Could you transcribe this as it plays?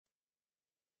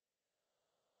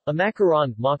A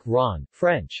macaron, macaron,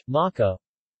 French, maca,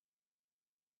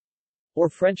 or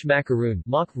French macaroon,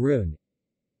 macaroon,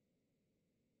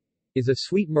 is a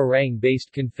sweet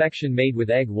meringue-based confection made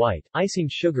with egg white, icing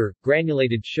sugar,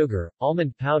 granulated sugar,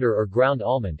 almond powder or ground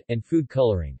almond, and food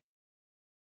coloring.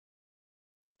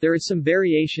 There is some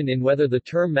variation in whether the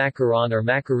term macaron or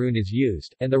macaroon is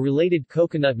used, and the related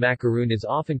coconut macaroon is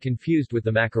often confused with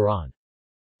the macaron.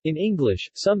 In English,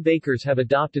 some bakers have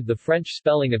adopted the French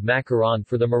spelling of macaron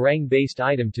for the meringue-based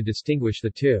item to distinguish the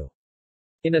two.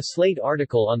 In a Slate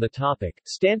article on the topic,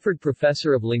 Stanford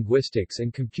professor of linguistics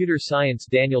and computer science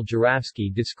Daniel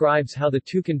Jurafsky describes how the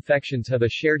two confections have a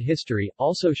shared history,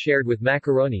 also shared with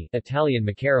macaroni, Italian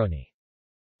macaroni.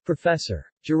 Professor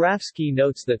Jurafsky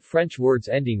notes that French words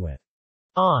ending with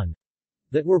on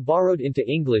that were borrowed into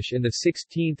English in the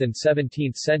 16th and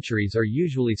 17th centuries are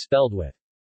usually spelled with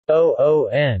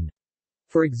oon.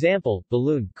 For example,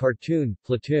 balloon, cartoon,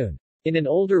 platoon. In an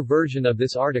older version of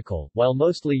this article, while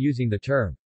mostly using the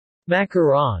term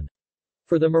macaron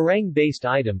for the meringue-based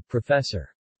item, Professor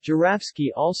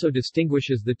Jurafsky also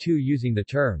distinguishes the two using the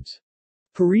terms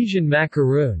Parisian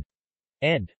macaroon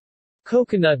and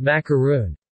coconut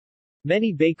macaroon.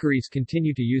 Many bakeries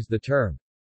continue to use the term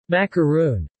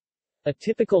macaroon. A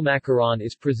typical macaron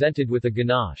is presented with a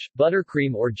ganache,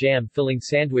 buttercream or jam filling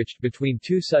sandwiched between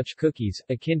two such cookies,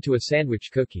 akin to a sandwich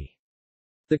cookie.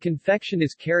 The confection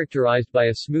is characterized by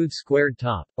a smooth squared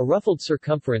top, a ruffled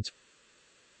circumference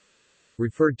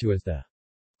referred to as the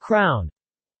crown,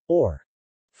 or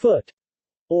foot,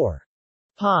 or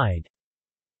pied,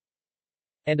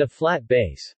 and a flat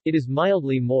base. It is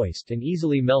mildly moist and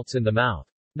easily melts in the mouth.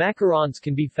 Macarons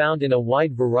can be found in a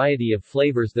wide variety of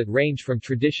flavors that range from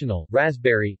traditional,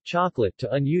 raspberry, chocolate to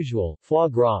unusual, foie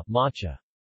gras, matcha.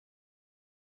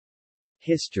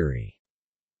 History.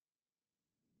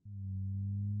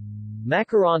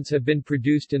 Macarons have been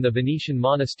produced in the Venetian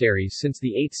monasteries since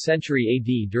the 8th century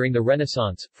AD during the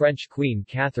Renaissance. French Queen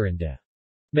Catherine de'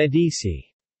 Medici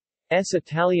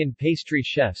Italian pastry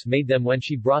chefs made them when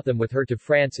she brought them with her to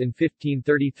France in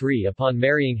 1533 upon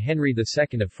marrying Henry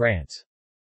II of France.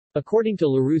 According to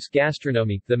Larousse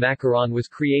Gastronomique, the macaron was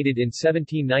created in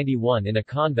 1791 in a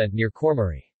convent near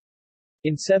Cormery.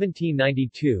 In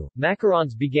 1792,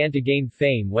 macarons began to gain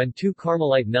fame when two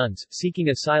Carmelite nuns, seeking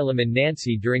asylum in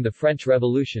Nancy during the French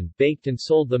Revolution, baked and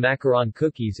sold the macaron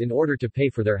cookies in order to pay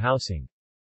for their housing.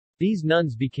 These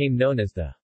nuns became known as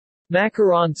the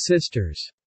Macaron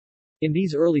Sisters. In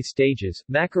these early stages,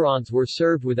 macarons were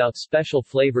served without special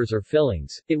flavors or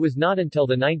fillings. It was not until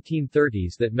the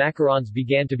 1930s that macarons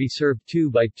began to be served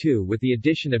two by two with the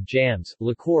addition of jams,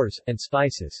 liqueurs, and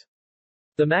spices.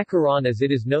 The macaron as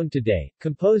it is known today,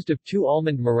 composed of two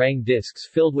almond meringue discs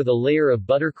filled with a layer of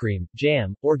buttercream,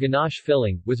 jam, or ganache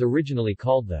filling, was originally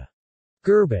called the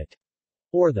gerbet,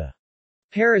 or the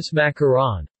Paris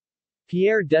macaron.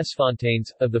 Pierre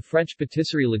Desfontaines, of the French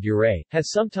patisserie La Durée,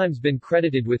 has sometimes been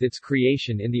credited with its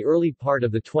creation in the early part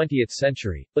of the 20th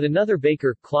century, but another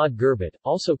baker, Claude Gerbet,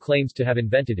 also claims to have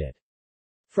invented it.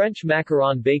 French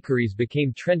macaron bakeries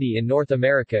became trendy in North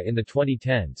America in the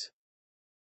 2010s.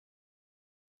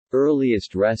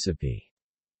 Earliest recipe.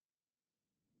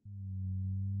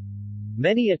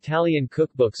 Many Italian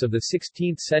cookbooks of the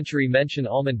 16th century mention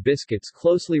almond biscuits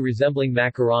closely resembling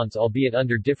macarons, albeit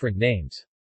under different names.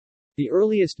 The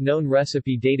earliest known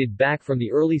recipe dated back from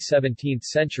the early 17th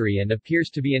century and appears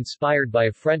to be inspired by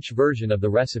a French version of the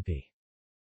recipe.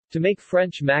 To make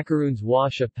French macaroons,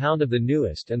 wash a pound of the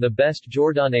newest and the best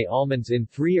Jourdain almonds in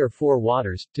 3 or 4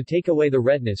 waters, to take away the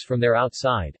redness from their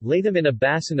outside, lay them in a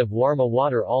basin of warm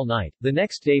water all night, the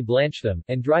next day blanch them,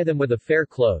 and dry them with a fair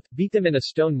cloth, beat them in a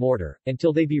stone mortar,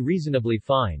 until they be reasonably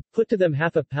fine, put to them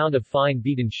half a pound of fine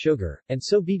beaten sugar, and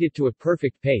so beat it to a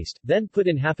perfect paste, then put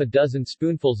in half a dozen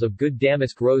spoonfuls of good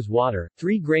damask rose water,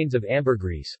 3 grains of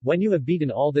ambergris. When you have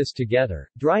beaten all this together,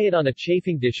 dry it on a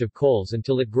chafing dish of coals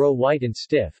until it grow white and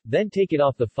stiff, then take it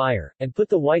off the fire, and put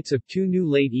the whites of 2 new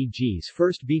laid eggs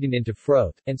first beaten into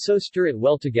froth, and so stir it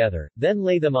well together, then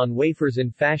lay them on wafers in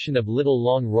fashion of little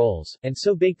long rolls, and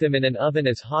so bake them in an oven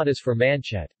as hot as for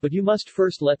manchette, but you must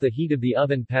first let the heat of the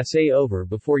oven pass over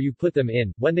before you put them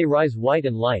in. When they rise white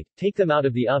and light, take them out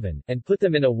of the oven, and put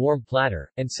them in a warm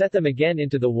platter, and set them again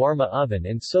into the warma oven,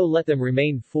 and so let them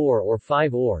remain 4 or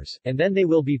 5 hours, and then they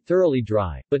will be thoroughly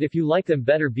dry, but if you like them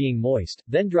better being moist,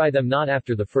 then dry them not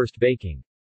after the first baking.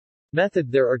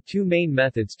 Method. There are 2 main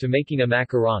methods to making a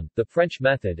macaron, the French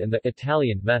method and the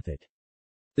Italian method.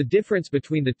 The difference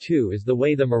between the two is the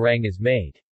way the meringue is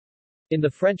made. In the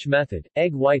French method,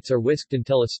 egg whites are whisked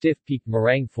until a stiff peaked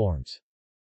meringue forms.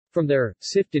 From there,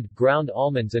 sifted, ground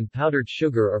almonds and powdered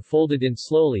sugar are folded in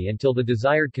slowly until the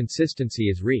desired consistency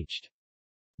is reached.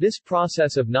 This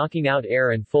process of knocking out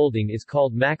air and folding is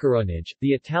called macaronage.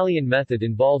 The Italian method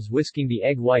involves whisking the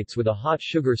egg whites with a hot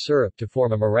sugar syrup to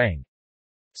form a meringue.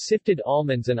 Sifted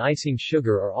almonds and icing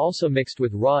sugar are also mixed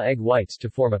with raw egg whites to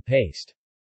form a paste.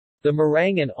 The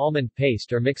meringue and almond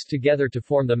paste are mixed together to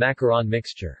form the macaron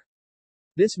mixture.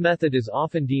 This method is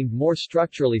often deemed more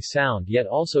structurally sound yet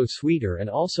also sweeter and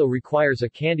also requires a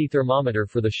candy thermometer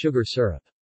for the sugar syrup.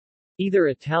 Either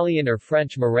Italian or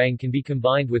French meringue can be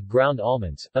combined with ground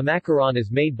almonds. A macaron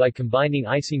is made by combining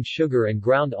icing sugar and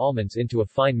ground almonds into a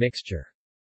fine mixture.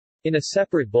 In a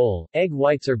separate bowl, egg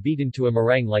whites are beaten to a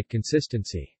meringue-like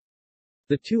consistency.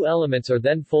 The two elements are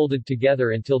then folded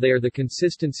together until they are the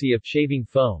consistency of shaving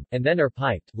foam, and then are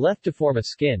piped, left to form a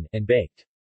skin, and baked.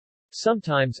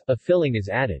 Sometimes, a filling is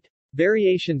added.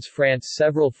 Variations. France.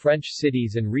 Several French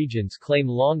cities and regions claim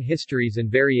long histories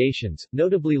and variations,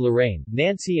 notably Lorraine,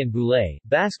 Nancy and Boulay,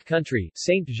 Basque Country,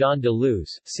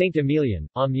 Saint-Jean-de-Luz, Saint-Emilion,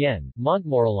 Amiens,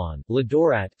 Montmorillon, Le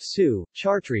Dorat, Sceaux,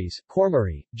 Chartres,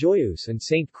 Cormery, Joyeuse and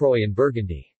Sainte-Croix in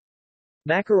Burgundy.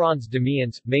 Macarons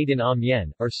d'Amiens, made in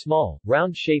Amiens, are small,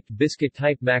 round-shaped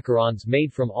biscuit-type macarons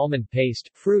made from almond paste,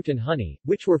 fruit and honey,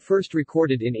 which were first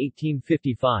recorded in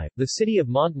 1855. The city of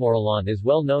Montmorillon is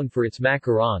well known for its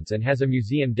macarons and has a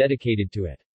museum dedicated to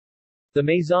it. The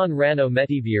Maison Rano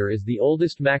Métivier is the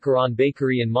oldest macaron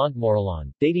bakery in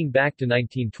Montmorillon, dating back to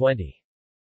 1920.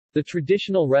 The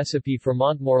traditional recipe for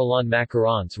Montmorillon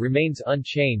macarons remains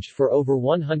unchanged for over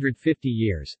 150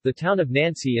 years. The town of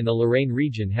Nancy in the Lorraine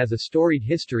region has a storied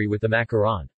history with the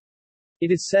macaron. It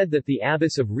is said that the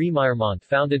abbess of Remiremont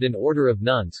founded an order of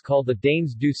nuns called the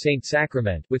Dames du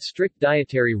Saint-Sacrement with strict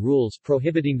dietary rules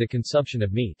prohibiting the consumption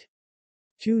of meat.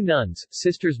 Two nuns,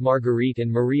 Sisters Marguerite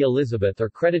and Marie Elizabeth, are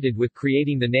credited with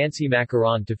creating the Nancy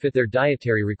macaron to fit their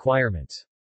dietary requirements.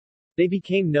 They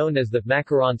became known as the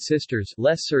Macaron Sisters,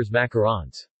 Les Sœurs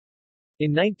Macarons.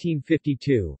 In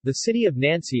 1952, the city of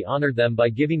Nancy honored them by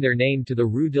giving their name to the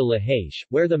Rue de la Hache,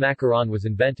 where the macaron was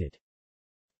invented.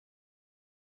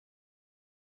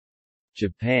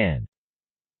 Japan.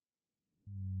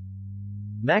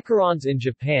 Macarons in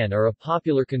Japan are a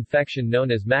popular confection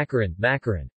known as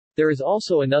macaron. There is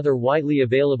also another widely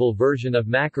available version of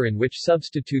macaron which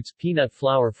substitutes peanut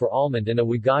flour for almond and a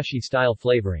wagashi-style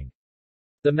flavoring.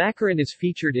 The macaron is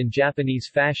featured in Japanese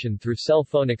fashion through cell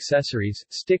phone accessories,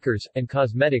 stickers, and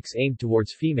cosmetics aimed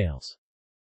towards females.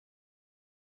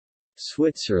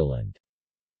 Switzerland.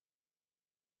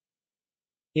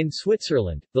 In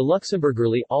Switzerland, the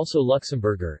Luxemburgerli, also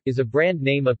Luxemburger, is a brand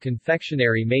name of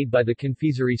confectionery made by the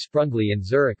Confiserie Sprungli in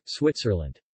Zurich,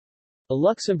 Switzerland. A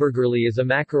Luxemburgerli is a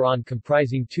macaron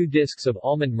comprising 2 discs of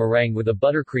almond meringue with a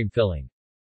buttercream filling.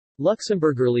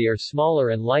 Luxemburgerli are smaller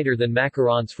and lighter than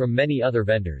macarons from many other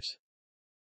vendors.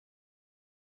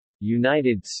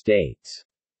 United States.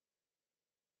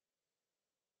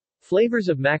 Flavors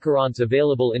of macarons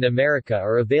available in America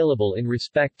are available in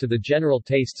respect to the general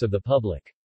tastes of the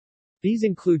public. These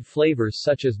include flavors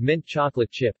such as mint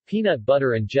chocolate chip, peanut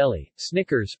butter and jelly,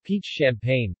 Snickers, peach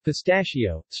champagne,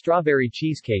 pistachio, strawberry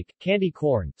cheesecake, candy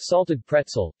corn, salted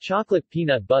pretzel, chocolate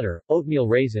peanut butter, oatmeal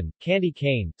raisin, candy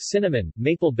cane, cinnamon,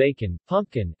 maple bacon,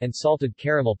 pumpkin, and salted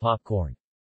caramel popcorn.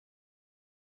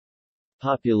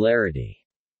 Popularity.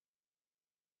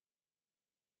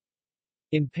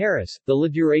 In Paris, the Le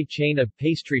Durée chain of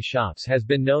pastry shops has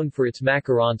been known for its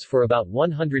macarons for about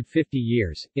 150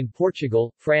 years. In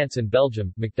Portugal, France and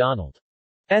Belgium, McDonald's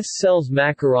sells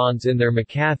macarons in their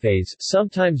McCafés,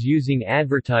 sometimes using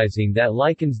advertising that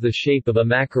likens the shape of a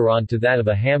macaron to that of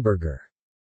a hamburger.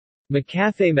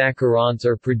 McCafé macarons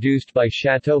are produced by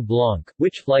Chateau Blanc,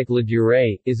 which, like Le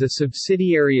Durée, is a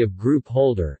subsidiary of Groupe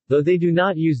Holder, though they do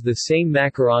not use the same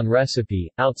macaron recipe.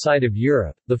 Outside of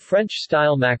Europe, the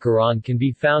French-style macaron can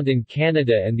be found in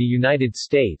Canada and the United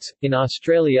States. In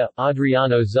Australia,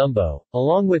 Adriano Zumbo,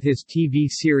 along with his TV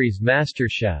series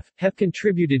MasterChef, have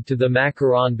contributed to the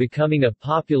macaron becoming a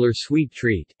popular sweet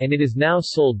treat, and it is now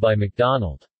sold by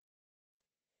McDonald's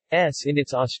in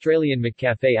its Australian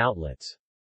McCafé outlets.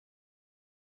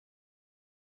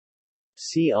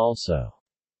 See also: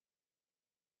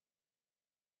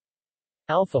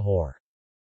 Alfajor.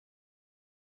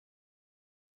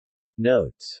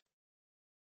 Notes.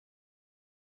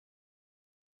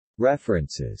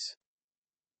 References.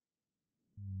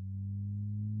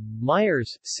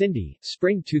 Myers, Cindy,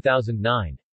 Spring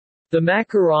 2009. The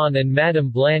Macaron and Madame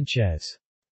Blanches.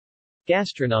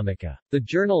 Gastronomica. The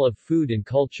Journal of Food and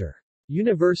Culture.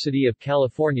 University of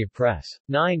California Press.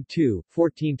 9 2,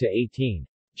 14-18.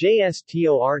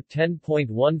 JSTOR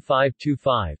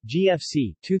 10.1525,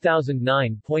 GFC,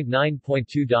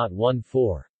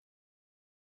 2009.9.2.14.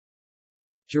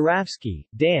 Jurafsky,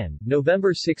 Dan,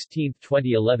 November 16,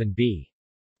 2011 b.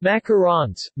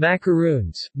 Macarons,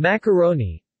 Macaroons,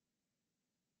 Macaroni.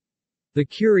 The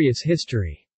Curious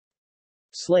History.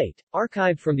 Slate.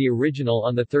 Archived from the original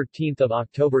on 13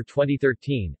 October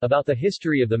 2013, about the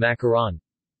history of the macaron.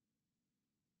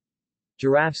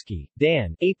 Jurafsky,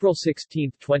 Dan, April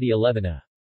 16, 2011 a.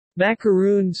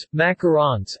 Macaroons,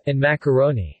 Macarons, and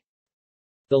Macaroni.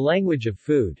 The Language of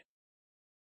Food.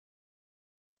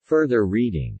 Further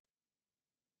reading.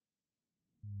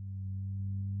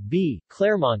 B.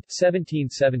 Claremont,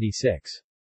 1776.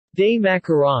 Des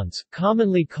macarons,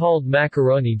 commonly called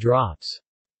macaroni drops.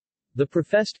 The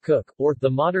Professed Cook, or, The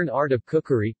Modern Art of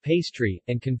Cookery, Pastry,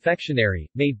 and Confectionery,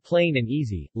 Made Plain and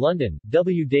Easy, London,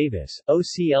 W. Davis,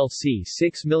 OCLC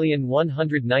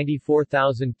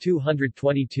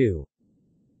 6194222.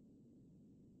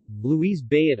 Louise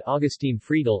Bayet Augustine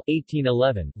Friedel,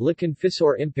 1811, Le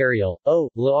Confiseur Impérial,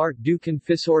 L'Art du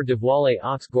Confiseur de Voiles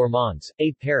aux Gourmands,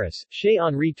 A. Paris, Chez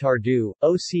Henri Tardieu,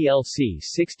 OCLC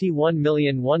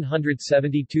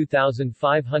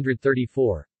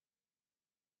 61172534.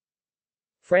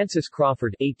 Francis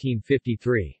Crawford,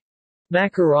 1853.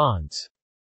 Macarons.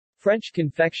 French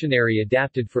confectionery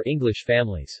adapted for English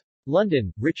families.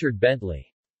 London, Richard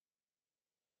Bentley.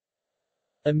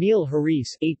 Émile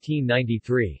Harisse,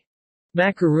 1893.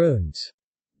 Macaroons.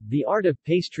 The Art of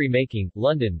Pastry Making,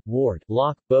 London, Ward,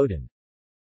 Lock, Bowden.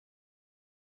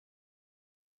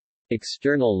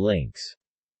 External links.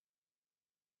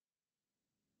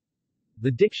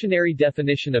 The dictionary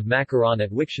definition of macaron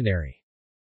at Wiktionary.